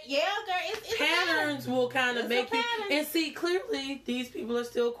hard. Yeah, girl, it's patterns will kind of It's a make you. pattern. And see, clearly, these people are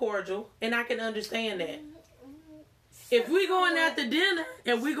still cordial, and I can understand that. If we going out to dinner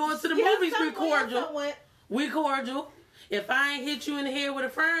and we going to the movies, we cordial. We cordial. If I ain't hit you in the head with a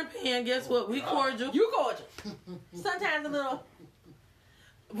frying pan, guess what? We cordial. You cordial. Sometimes a little.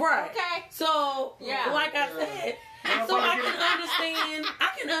 Right. Okay. So, Yeah. like I said, so I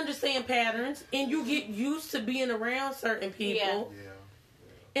can understand patterns, and you get used to being around certain people,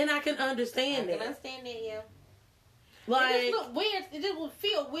 Yeah. and I can I understand can that. understand that, yeah. It Like, just look weird. It just would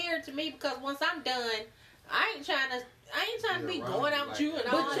feel weird to me because once I'm done, I ain't trying to be Yeah, right. going out with you and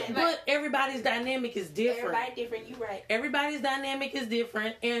all that. but everybody's dynamic is different. Everybody different. You right. Everybody's dynamic is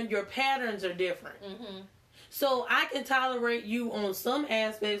different, and your patterns are different. Mm-hmm. So I can tolerate you on some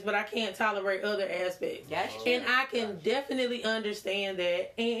aspects, but I can't tolerate other aspects. That's true. And I can definitely understand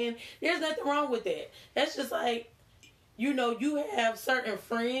that. And there's nothing wrong with that. That's just like, you know, you have certain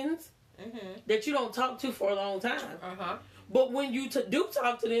friends Mm-hmm. that you don't talk to for a long time. Uh-huh. But when you do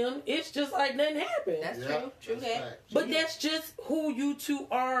talk to them, it's just like nothing happened. That's Yeah, true. True that's that. fact. But that's just who you two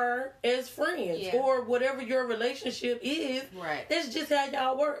are as friends, Yeah. or whatever your relationship is. Right. That's just how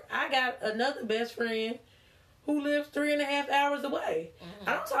y'all work. I got another best friend who lives 3.5 hours away. Mm-hmm.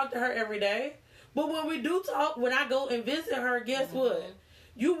 I don't talk to her every day. But when we do talk, when I go and visit her, guess Mm-hmm. what?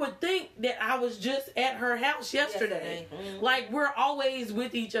 You would think that I was just at her house yesterday. Mhm. Like, we're always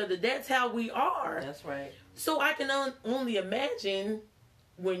with each other. That's how we are. That's right. So I can only imagine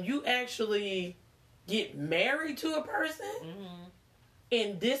when you actually get married to a person, Mm-hmm.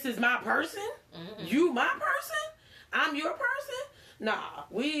 and this is my person, Mm-hmm. you my person, I'm your person. Nah,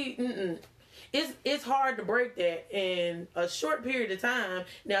 it's hard to break that in a short period of time.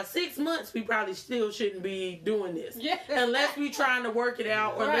 Now, 6 months, we probably still shouldn't be doing this. Yeah. Unless we trying to work it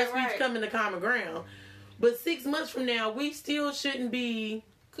out, or unless Right. we coming to common ground. But 6 months from now, we still shouldn't be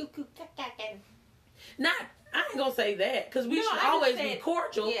Cuckoo, cack. not. I ain't gonna say that, because we No, should I just always be said-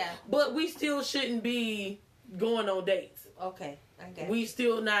 cordial. yeah. But we still shouldn't be going on dates. Okay. I got we you.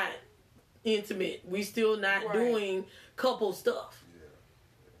 still not intimate. We still not Right. doing couple stuff.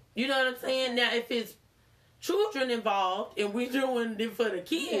 You know what I'm saying? Now, if it's children involved and we doing it for the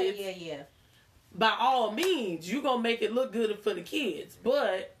kids, Yeah. by all means, you gonna make it look good for the kids.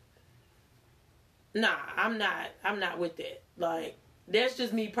 But nah, I'm not with that. Like, that's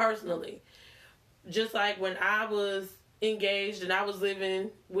just me personally. Just like when I was engaged and I was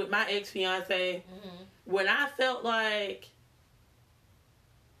living with my ex-fiance, when I felt like,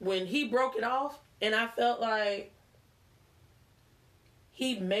 when he broke it off, and I felt like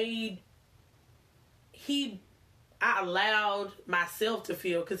I allowed myself to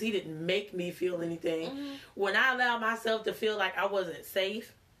feel, because he didn't make me feel anything. When I allowed myself to feel like I wasn't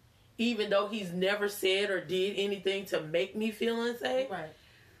safe, even though he's never said or did anything to make me feel unsafe, Right.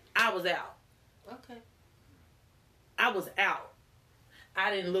 I was out. Okay. I was out. I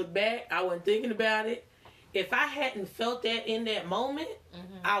didn't look back. I wasn't thinking about it. If I hadn't felt that in that moment,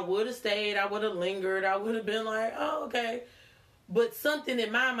 I would have stayed. I would have lingered. I would have been like, oh, okay. But something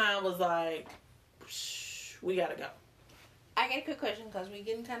in my mind was like, we gotta go. I got a quick question because we're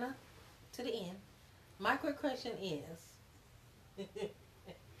getting kind of to the end. My quick question is,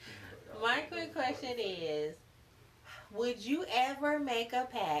 would you ever make a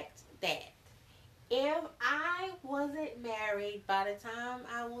pact that if I wasn't married by the time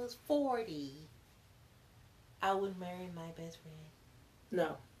I was 40, I would marry my best friend?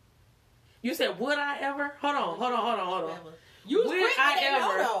 No. You said, would I ever? Hold on. You was Would quick with I that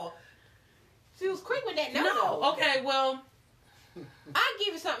ever? no. She was quick with that no. No. Okay, well, I'll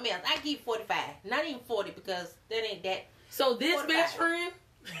give you something else. I give you 45. Not even 40 because that ain't that. so this 45. best friend?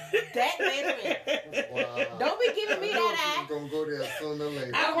 That best friend. Wow. Don't be giving me that eye. You're going to go there sooner or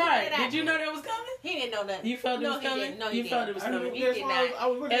later. All Don't right. get that Did you know that was coming? He didn't know nothing. You felt it was he coming? didn't. No, You he felt didn't. it was I coming? knew He that's did why not. I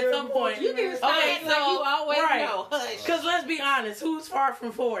was looking At at some it point. You can start Okay, acting like you always right. know. Hush. Because let's be honest, who's far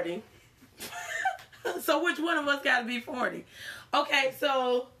from 40? So which one of us got to be 40? Okay,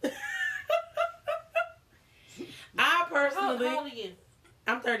 so I How personally, old are you?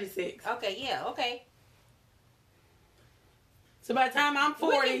 I'm 36. Okay, yeah, okay. So by the time I'm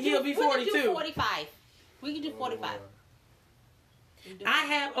 40, he'll be 42. We can do 45. We can do 45. We can do I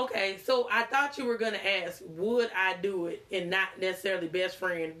have, okay, so I thought you were going to ask, would I do it? And not necessarily best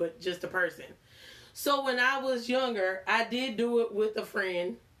friend, but just a person. So when I was younger, I did do it with a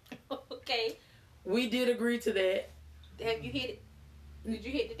friend. Okay. We did agree to that. Have you hit it? Did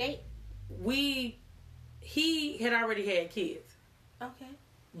you hit the date? He had already had kids Okay.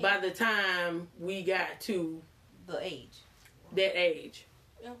 by the time we got to The age. that age.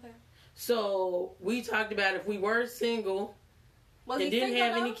 Okay. So we talked about if we were single Was and he didn't single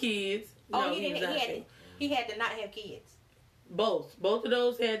have any though? kids. Oh, No, he he was didn't. not He had, single. he had to not have kids. Both of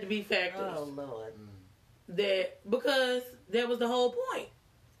those had to be factors. Oh Lord. That because that was the whole point.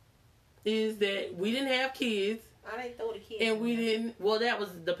 Is that we didn't have kids I didn't throw the kids. and in we there. didn't. Well, that was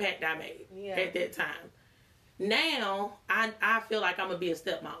the pact I made Yeah. at that time. Now I feel like I'm gonna be a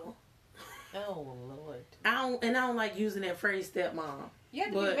stepmama. Oh Lord. I don't like using that phrase stepmom. You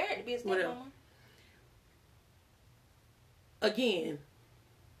have to But be married to be a whatever. stepmama. Again,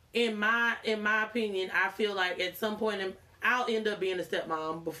 in my opinion, I feel like at some point I'll end up being a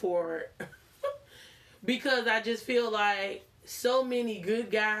stepmom before because I just feel like so many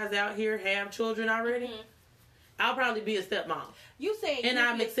good guys out here have children already. Mhm. I'll probably be a stepmom. You said And you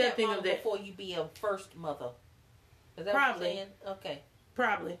I'm be a accepting stepmama of that. before you be a first mother. Is that Probably. what you're saying? Okay.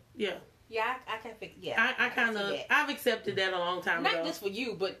 Probably, yeah. Yeah, I can figure. Yeah, I kind see of that. I've accepted that a long time Not ago. just for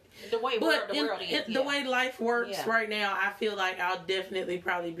you, but the way But the world is. the way life works Yeah. right now, I feel like I'll definitely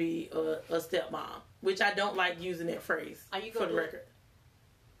probably be a stepmom, which I don't like using that phrase. Are you for gonna the do it?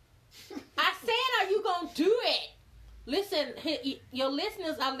 record? I said, are you gonna do it? Listen, your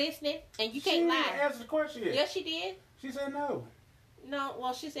listeners are listening, and you She can't didn't lie. answer the question yet. Yes, she did. She said no. No,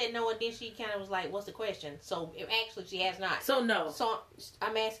 well, she said no, and then she kind of was like, "What's the question?" So actually, she has not. So no. So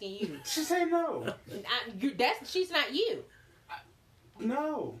I'm asking you. She said no. She's not you.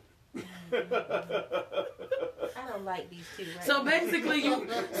 No. I don't like these two. Right So now. basically,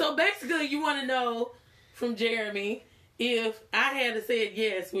 you want to know from Jeremy if I had said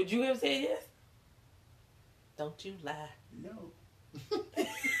yes, would you have said yes? Don't you lie. No.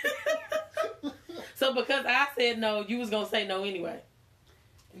 So because I said no, you was gonna say no anyway.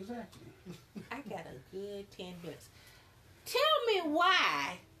 Exactly. I got a good 10 minutes. Tell me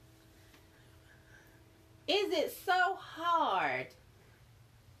why is it so hard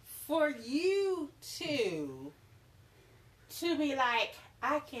for you to be like,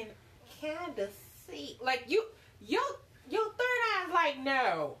 I can kind of see, like your third eye's like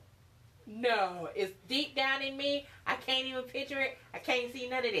no, No, it's deep down in me. I can't even picture it. I can't see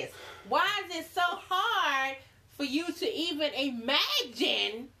none of this. Why is it so hard for you to even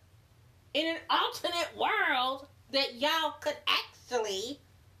imagine in an alternate world that y'all could actually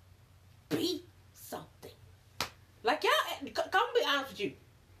be something? Like, y'all, come be honest with you.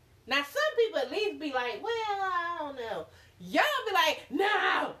 Now, some people at least be like, well, I don't know. Y'all be like,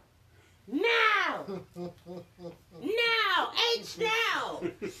 no, H now.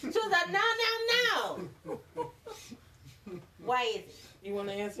 She was like, no. Why is it? You want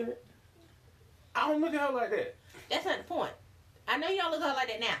to answer it? I don't look at her like that. That's not the point. I know y'all look at her like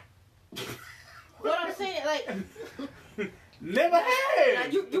that now. What I'm saying, like, Never now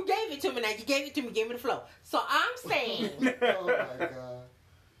had. you gave it to me. Now you gave it to me. Give me the flow. So I'm saying, Oh my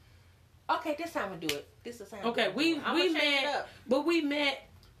god. okay, this time we do it. This is how Okay, we change it met, up. but we met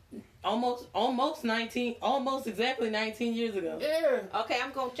almost exactly 19 years ago. Yeah. Okay,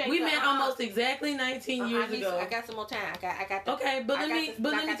 I'm gonna change. We it up. met almost exactly 19 years ago. I got some more time. I got. To, Okay, but I let me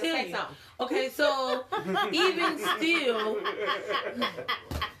got to tell say you. something. Okay, so even still,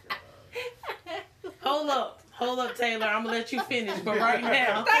 hold up, Taylor. I'm gonna let you finish, but right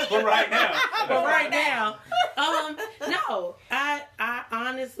now, no, I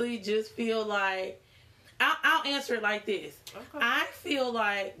honestly just feel like I'll answer it like this. Okay. I feel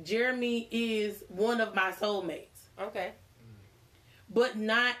like Jeremy is one of my soulmates. Okay. But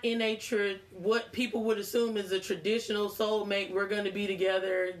not in a what people would assume is a traditional soulmate. We're going to be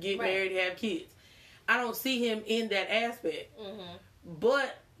together, get Right. married, have kids. I don't see him in that aspect. Mm-hmm.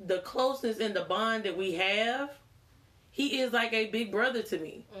 But the closeness and the bond that we have, he is like a big brother to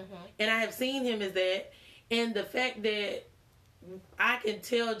me. Mm-hmm. And I have seen him as that. And the fact that I can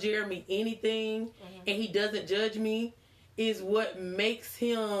tell Jeremy anything and he doesn't judge me is what makes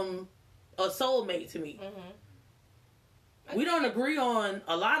him a soulmate to me. Mm-hmm. We don't agree on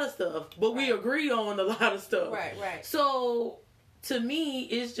a lot of stuff, but we Right. agree on a lot of stuff. Right. Right. So to me,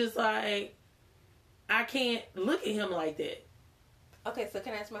 it's just like I can't look at him like that. Okay. So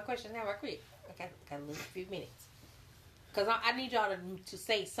can I ask my question now, right quick? I got a little few minutes. Because I need y'all to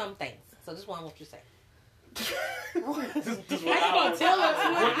say some things. So this is what I want you to say. This How you gonna tell us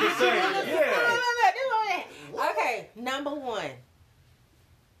what to say? Yeah. Okay, number one.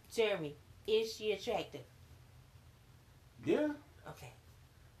 Jeremy, is she attractive? Yeah. Okay.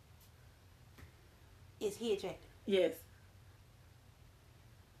 Is he attractive? Yes.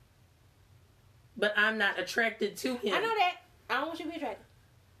 But I'm not attracted to him. I know that. I don't want you to be attractive.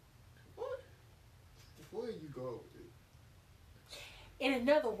 What? Where you go with it? In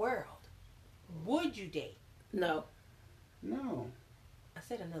another world, would you date? No. No. I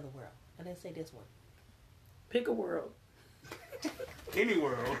said another world. I didn't say this one. Pick a world. Any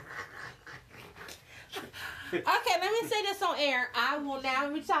world. Okay, let me say this on air. I will now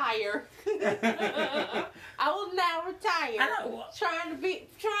retire. I will now retire. I know. Trying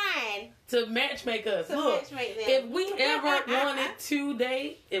To matchmake us. to Look, matchmake them. if we ever wanted to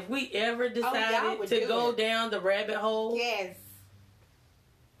date, if we ever y'all decided would to do go it. down the rabbit hole, Yes.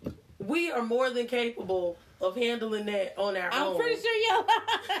 we are more than capable of handling that on our own. I'm pretty sure you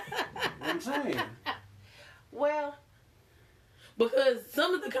I'm saying. Well, Because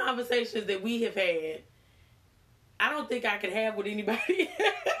some of the conversations that we have had, I don't think I could have with anybody.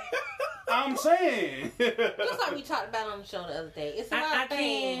 I'm saying. just like we talked about on the show the other day, it's a lot I of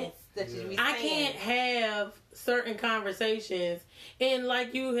things that you be saying. I can't have certain conversations. And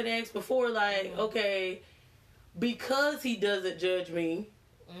like you had asked before, like, okay, because he doesn't judge me,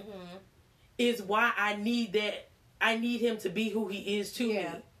 Mm-hmm. is why I need that. I need him to be who he is to me.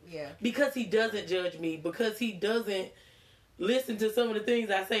 Yeah. Because he doesn't judge me. Because he doesn't listen to some of the things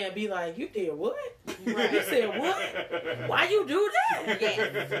I say and be like, you did what? Right. You said what? Why you do that? Yes.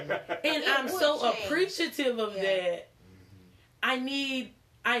 And It I'm would so change. appreciative of Yeah. that. I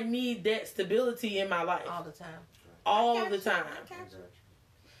need that stability in my life All the time. all I got the you. time. I got you.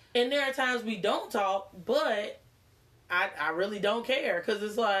 And there are times we don't talk, but I really don't care because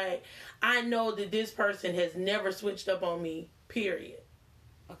it's like I know that this person has never switched up on me, period.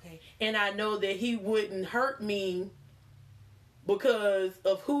 Okay. And I know that he wouldn't hurt me because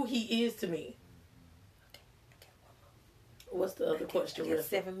of who he is to me. What's the other question, I got Rissa?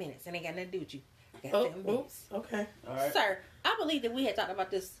 7 minutes. And ain't got nothing to do with you. I got 7 Oh, minutes. okay. All right. Sir, I believe that we had talked about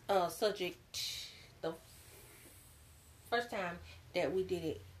this subject the first time that we did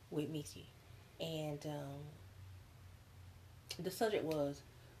it with Missy. And the subject was,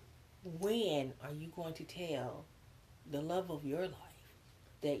 when are you going to tell the love of your life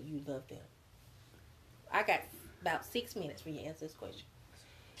that you love them? I got about 6 minutes for you to answer this question.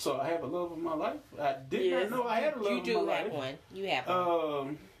 So I have a love of my life. I did Yes. not know I had a love You of do my have life. one. You have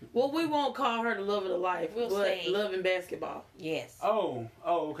one. Well, we won't call her the love of the life. We'll but say- loving basketball. Yes.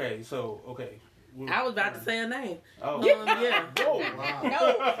 Okay. So, okay. I was about to say a name. Oh. Yeah. Whoa. Wow. No,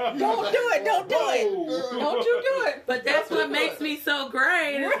 don't do it. Don't do it. Whoa. Don't you do it. But that's what makes me so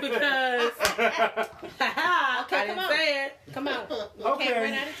great is because I come didn't on. say it. Come on. We Okay. can't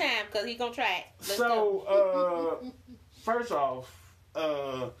run out of time because he's going to try it. Let's go. So, first off,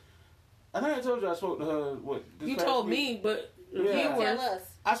 I think I told you I spoke to her. This You past told week? me, but Yeah. viewers. Tell us.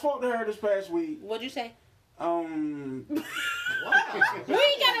 I spoke to her this past week. What'd you say? Wow. We ain't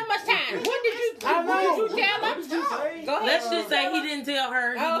got that much time. What did you tell What her? did you say? Go ahead. Let's just say he didn't tell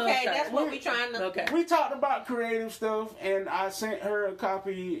her. He loved Okay, her. that's what we trying to. Okay. We talked about creative stuff, and I sent her a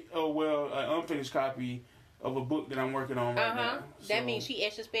copy, an unfinished copy of a book that I'm working on right now. That So, means she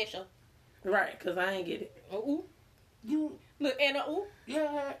extra special. Right, because I ain't get it. Ooh. you, Look, and ooh.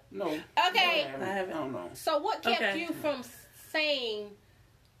 yeah, no. Okay. I haven't. I don't know. So what kept Okay. you from saying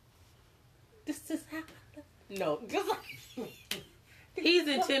this is how? No, just like He's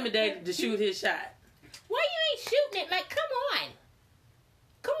intimidated to shoot his shot. why you ain't shooting it? Like, come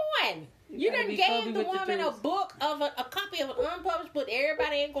on. You gotta done be gave Kobe the with the woman a threes. book of a copy of an unpublished book.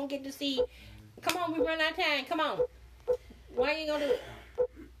 Everybody ain't gonna get to see. Come on, we run out of time. Come on. Why you ain't gonna do it?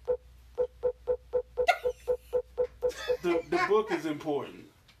 The book is important.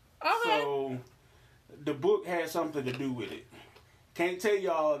 Okay. So, the book has something to do with it. Can't tell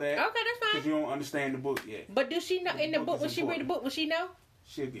you all that Okay, that's because fine. you don't understand the book yet. But does she know in the book book is when she read the important. book? Will she know?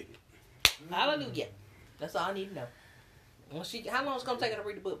 She'll get it. Hallelujah. That's all I need to know. When she, how long it's gonna take her to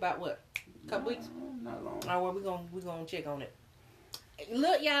read the book? About what? Couple weeks? Not long. All right, well, we gonna check on it.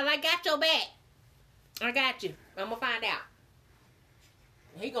 Look, y'all, I got your back. I got you. I'm gonna find out.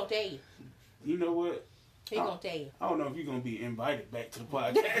 He gonna tell you. You know what? He gonna tell you. I don't know if you're gonna be invited back to the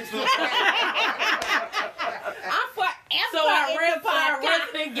podcast. I'm forever So our in the podcast.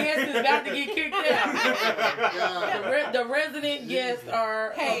 resident guest is about to get kicked out. God. The resident guests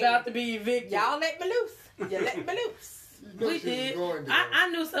are Hey. about to be evicted. Y'all let me loose. You let me loose. You know We she was did. going there. I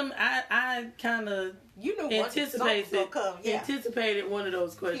knew some. I kind of You knew what the song's anticipated gonna come. Yeah. anticipated one of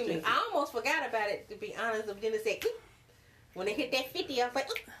those Excuse me. questions. I almost forgot about it, to be honest. Then it said, "Oop." When they hit that 50, I was like,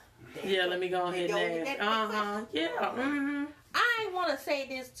 "Oop." Yeah, let me go ahead Don't and get ask. that Yeah. Mm-hmm. I want to say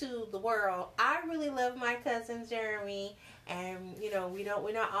this to the world. I really love my cousin Jeremy, and you know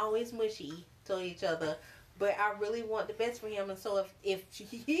we're not always mushy to each other, but I really want the best for him. And so if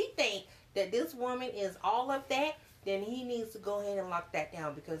he think that this woman is all of that, then he needs to go ahead and lock that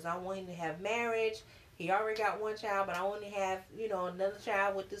down because I want him to have marriage. He already got one child, but I want to have another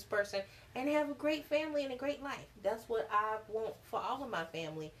child with this person and have a great family and a great life. That's what I want for all of my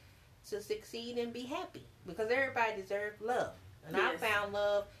family. To succeed and be happy because everybody deserves love, and Yes. I found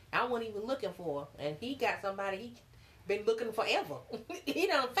love I wasn't even looking for, and he got somebody he been looking forever. He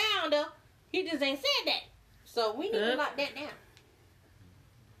done found her, he just ain't said that, so we need to lock that down.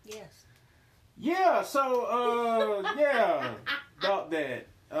 Yes. Yeah, so yeah, about that.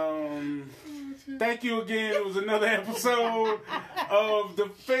 Thank you again. It was another episode of the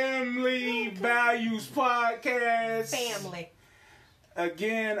Family Values Podcast. Family.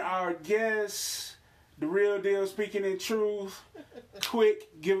 Again, our guest, The Real Deal Speaking in Truth.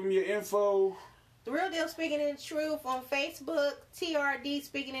 Quick, give them your info. The Real Deal Speaking in Truth on Facebook, TRD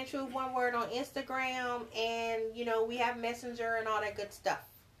Speaking in Truth, one word on Instagram, and we have Messenger and all that good stuff.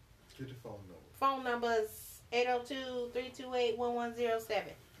 Get the phone number. Phone numbers 802-328-1107. Yes.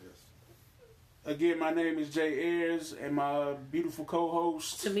 Again, my name is Jay Ayers and my beautiful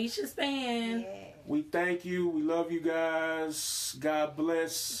co-host. Tamisha Span. Yeah. We thank you. We love you guys. God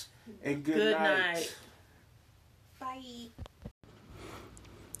bless and good, Good night. night. Bye.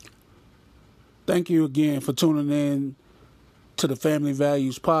 Thank you again for tuning in to the Family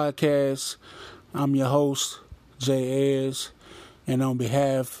Values Podcast. I'm your host, Jay Ayers, and on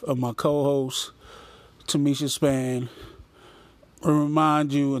behalf of my co-host, Tamisha Span, I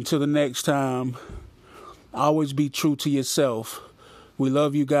remind you until the next time, always be true to yourself. We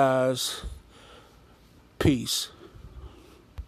love you guys. Peace.